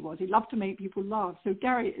humorous he was. He loved to make people laugh. So,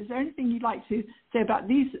 Gary, is there anything you'd like to say about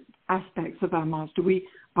these aspects of our master? We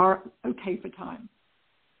are okay for time.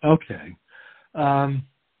 Okay.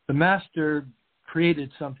 The master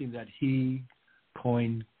created something that he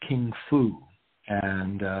coined King Fu,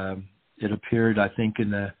 and it appeared, I think,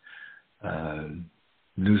 in the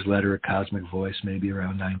newsletter, A Cosmic Voice, maybe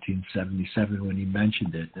around 1977 when he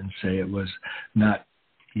mentioned it, and say it was not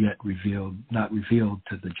revealed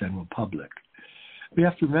to the general public. We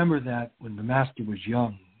have to remember that when the master was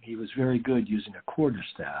young, he was very good using a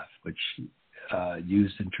quarterstaff, which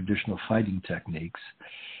used in traditional fighting techniques.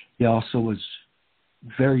 He also was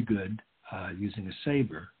very good using a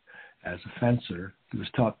saber as a fencer. He was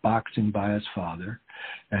taught boxing by his father.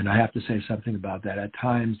 And I have to say something about that. At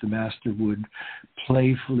times, the master would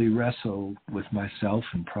playfully wrestle with myself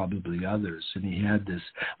and probably others. And he had this,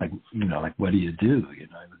 like, what do you do?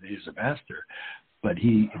 He's a master. But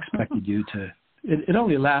he expected you to, it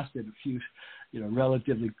only lasted a few,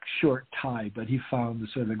 relatively short time, but he found the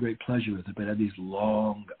sort of a great pleasure with it. But had these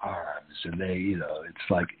long arms, and they, it's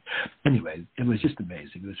like, anyway, it was just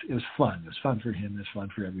amazing. It was fun. It was fun for him. It was fun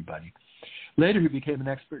for everybody. Later, he became an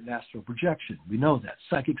expert in astral projection. We know that.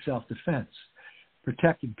 Psychic self-defense,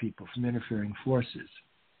 protecting people from interfering forces.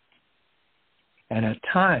 And at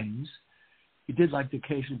times, he did like to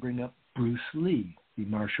occasionally bring up Bruce Lee, the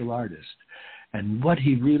martial artist. And what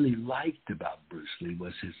he really liked about Bruce Lee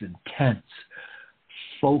was his intense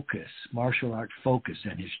focus, martial art focus,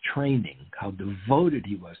 and his training, how devoted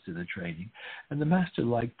he was to the training. And the master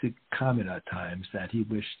liked to comment at times that he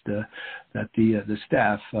wished that the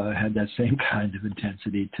staff had that same kind of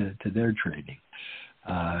intensity to their training.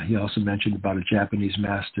 He also mentioned about a Japanese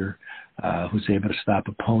master who was able to stop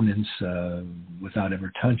opponents without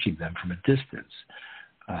ever touching them from a distance.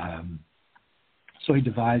 So he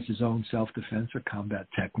devised his own self-defense or combat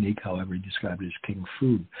technique, however he described it as King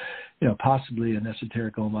Fu, possibly an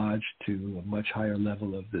esoteric homage to a much higher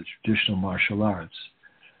level of the traditional martial arts.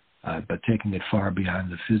 but taking it far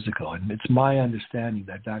beyond the physical. And it's my understanding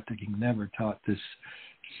that Dr. King never taught this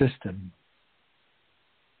system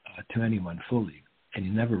to anyone fully. And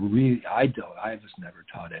he never really, I was never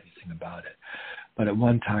taught anything about it. But at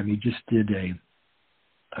one time he just did a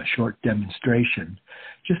short demonstration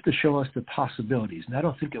just to show us the possibilities. And I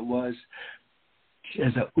don't think it was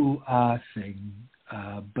as a ooh-ah thing,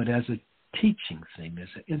 but as a teaching thing, as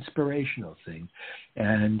an inspirational thing.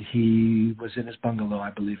 And he was in his bungalow,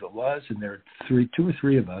 I believe it was, and there were two or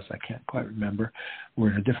three of us, I can't quite remember,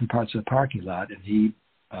 were in different parts of the parking lot, and he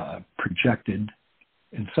projected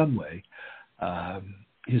in some way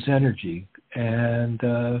his energy. And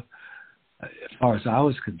as far as I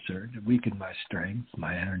was concerned, it weakened my strength,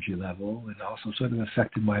 my energy level, and also sort of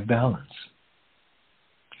affected my balance.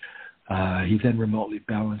 He then remotely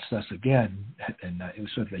balanced us again, and it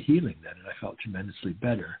was sort of a healing then, and I felt tremendously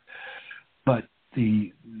better. But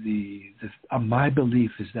my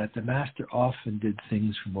belief is that the Master often did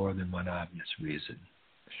things for more than one obvious reason.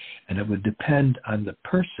 And it would depend on the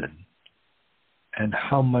person and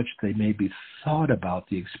how much they maybe thought about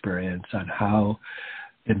the experience, on how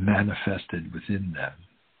it manifested within them.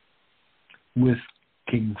 With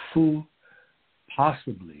King Fu,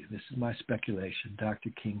 possibly, this is my speculation, Dr.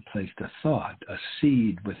 King placed a thought, a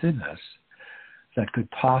seed within us that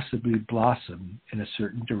could possibly blossom in a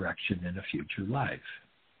certain direction in a future life.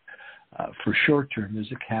 For short term,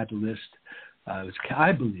 there's a catalyst.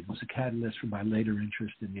 I believe it was a catalyst for my later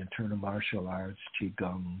interest in the internal martial arts,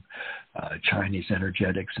 Qigong, Chinese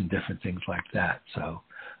energetics, and different things like that. So,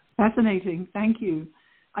 fascinating. Thank you.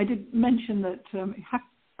 I did mention that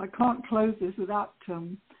I can't close this without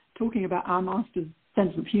talking about our Master's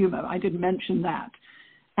sense of humor. I did mention that.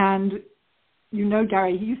 And you know,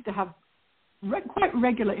 Gary, he used to have quite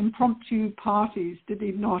regular impromptu parties, did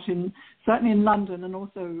he not, certainly in London and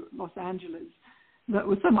also Los Angeles, that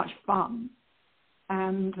was so much fun.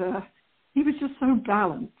 And he was just so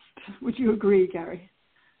balanced. Would you agree, Gary?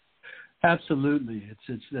 Absolutely.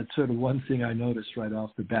 It's that's sort of one thing I noticed right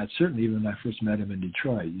off the bat. Certainly, even when I first met him in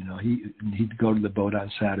Detroit, you know, he'd go to the boat on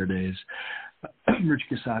Saturdays. Rich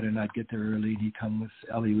Quesada and I'd get there early, and he'd come with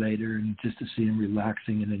Ellie later, and just to see him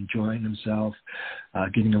relaxing and enjoying himself,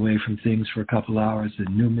 getting away from things for a couple hours. The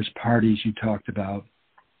numerous parties you talked about.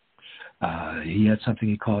 He had something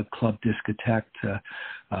he called Club Discotheque,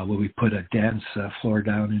 where we put a dance floor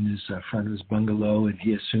down in his front of his bungalow, and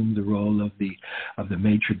he assumed the role of the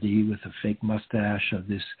maitre d' with a fake mustache of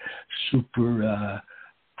this super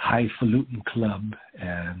highfalutin club,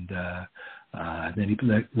 and then he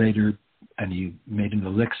later. And he made an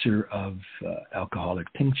elixir of alcoholic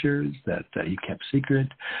tinctures that he kept secret,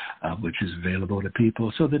 which is available to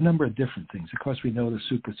people. So the number of different things. Of course, we know the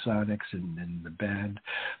Supersonics in the band,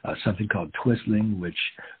 something called Twizzling, which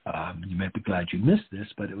you might be glad you missed this,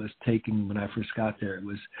 but it was taking, when I first got there, it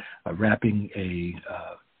was wrapping a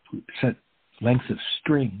set length of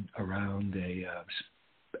string around a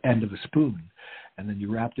end of a spoon, and then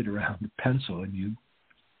you wrapped it around a pencil, and you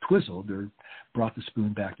twizzled or brought the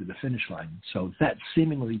spoon back to the finish line. So that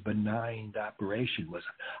seemingly benign operation was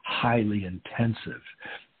highly intensive.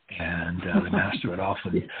 And the Master would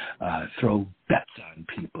often throw bets on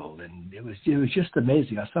people. And it was just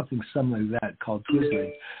amazing. Something similar to that called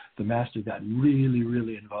Twizzling. The Master got really,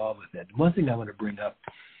 really involved with it. One thing I want to bring up,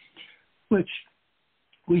 which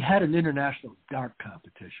we had an international dart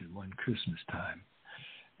competition one Christmas time.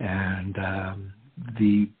 And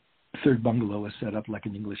the third bungalow was set up like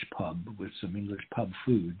an English pub with some English pub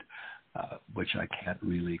food, which I can't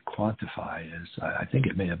really quantify as I think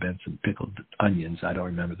it may have been some pickled onions. I don't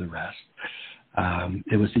remember the rest.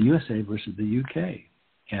 It was the USA versus the UK,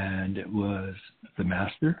 and it was the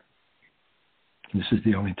Master. This is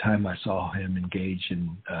the only time I saw him engage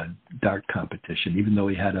in dart competition, even though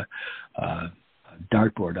he had a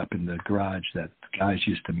dartboard up in the garage that guys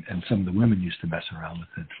used to, and some of the women used to mess around with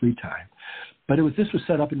in free time. But this was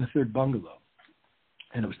set up in the third bungalow,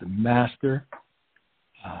 and it was the Master,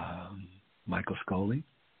 Michael Scully,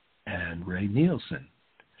 and Ray Nielsen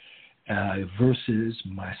versus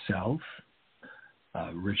myself,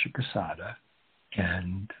 Richard Quesada,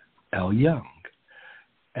 and L. Young.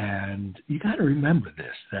 And you got to remember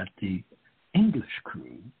this, that the English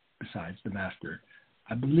crew, besides the Master,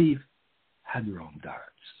 I believe, had their own darts.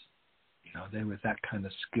 You know, they were that kind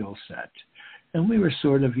of skill set. And we were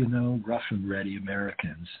sort of, rough and ready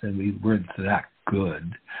Americans, and we weren't that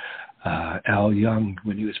good. Al Young,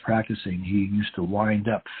 when he was practicing, he used to wind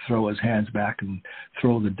up, throw his hands back, and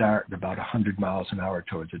throw the dart at about 100 miles an hour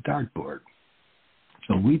towards the dartboard.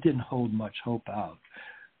 So we didn't hold much hope out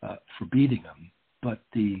for beating him. But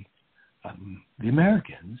the the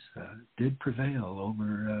Americans did prevail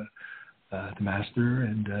over the master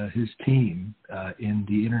and his team in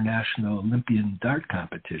the International Olympian Dart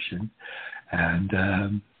Competition. And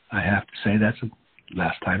I have to say that's the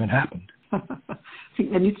last time it happened. I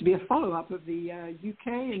think there needs to be a follow-up of the UK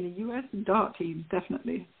and the US and dart teams,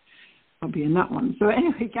 definitely. I'll be in that one. So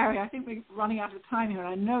anyway, Gary, I think we're running out of time here.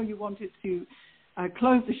 I know you wanted to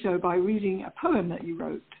close the show by reading a poem that you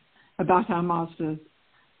wrote about our masters.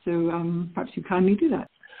 So perhaps you kindly do that.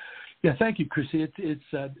 Yeah, thank you, Chrissy.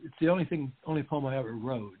 It's the only poem I ever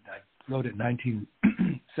wrote. I wrote it in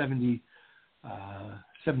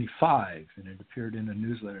 1975, and it appeared in a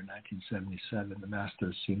newsletter in 1977. The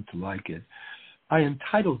masters seemed to like it. I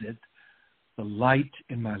entitled it "The Light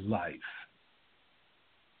in My Life."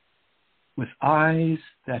 With eyes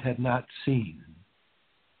that had not seen,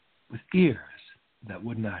 with ears that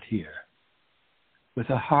would not hear, with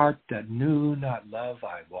a heart that knew not love,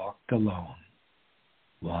 I walked alone,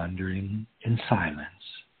 wandering in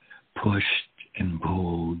silence, pushed and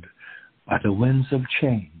pulled by the winds of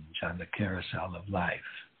change on the carousel of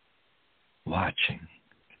life, watching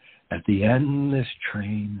as the endless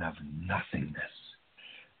train of nothingness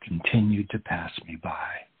continued to pass me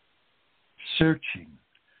by, searching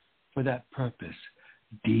for that purpose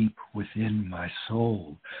deep within my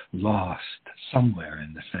soul, lost somewhere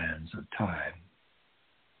in the sands of time.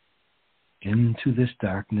 Into this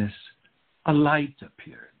darkness, a light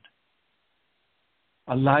appeared,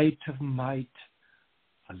 a light of might,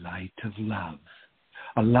 a light of love,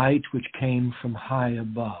 a light which came from high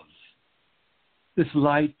above. This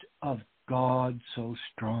light of God so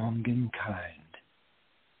strong and kind,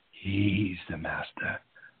 He's the master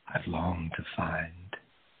I've longed to find.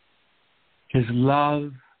 His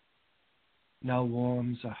love now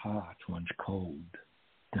warms a heart once cold,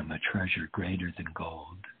 them a treasure greater than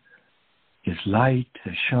gold. His light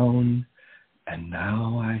has shone, and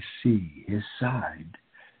now I see His side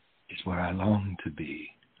is where I long to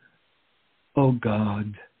be. Oh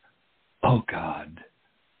God,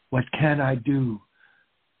 what can I do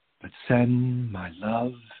but send my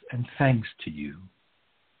love and thanks to you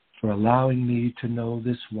for allowing me to know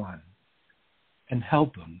this one and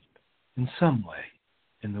help him in some way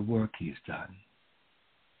in the work he's done.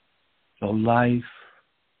 Though life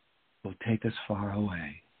will take us far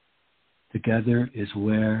away, together is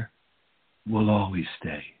where we'll always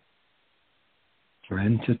stay. For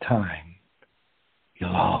into time,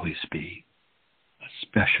 you'll always be a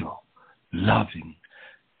special, loving,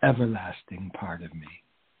 everlasting part of me.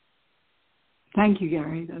 Thank you,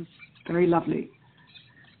 Gary. That's very lovely.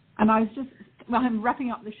 And I'm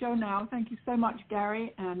wrapping up the show now. Thank you so much,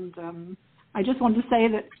 Gary. And I just want to say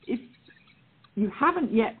that if you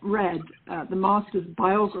haven't yet read the Master's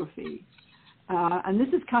biography, and this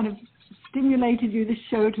has kind of stimulated you, this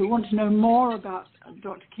show, to want to know more about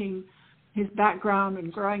Dr. King, his background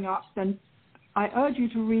and growing up, then I urge you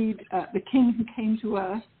to read The King Who Came to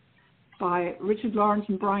Earth by Richard Lawrence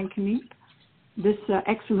and Brian Keneipp, this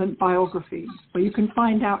excellent biography, where you can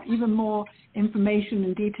find out even more information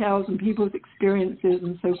and details and people's experiences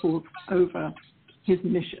and so forth over his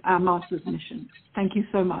mission, our Master's mission. Thank you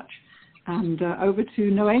so much. And over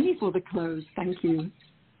to Noémie for the close. Thank you.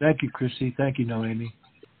 Thank you, Chrissy. Thank you, Noémie.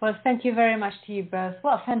 Well, thank you very much to you both.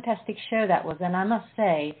 What a fantastic show that was. And I must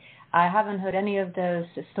say, I haven't heard any of those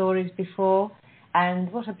stories before.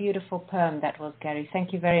 And what a beautiful poem that was, Gary.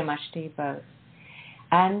 Thank you very much to you both.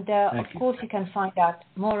 And, of course, you can find out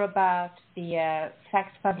more about the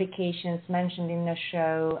facts publications mentioned in the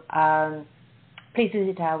show. Please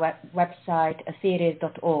visit our website,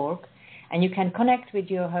 aetherius.org. And you can connect with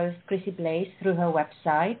your host, Chrissy Blaze, through her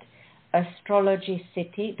website,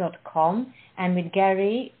 astrologycity.com, and with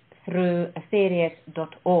Gary through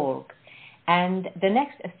aetherius.org. And the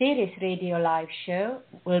next Aetherius Radio Live show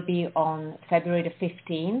will be on February the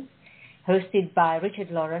 15th, hosted by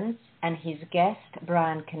Richard Lawrence and his guest,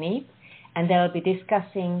 Brian Keneipp, and they'll be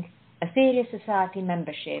discussing Aetherius Society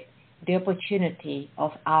membership, the opportunity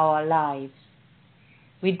of our lives.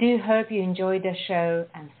 We do hope you enjoyed the show,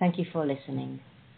 and thank you for listening.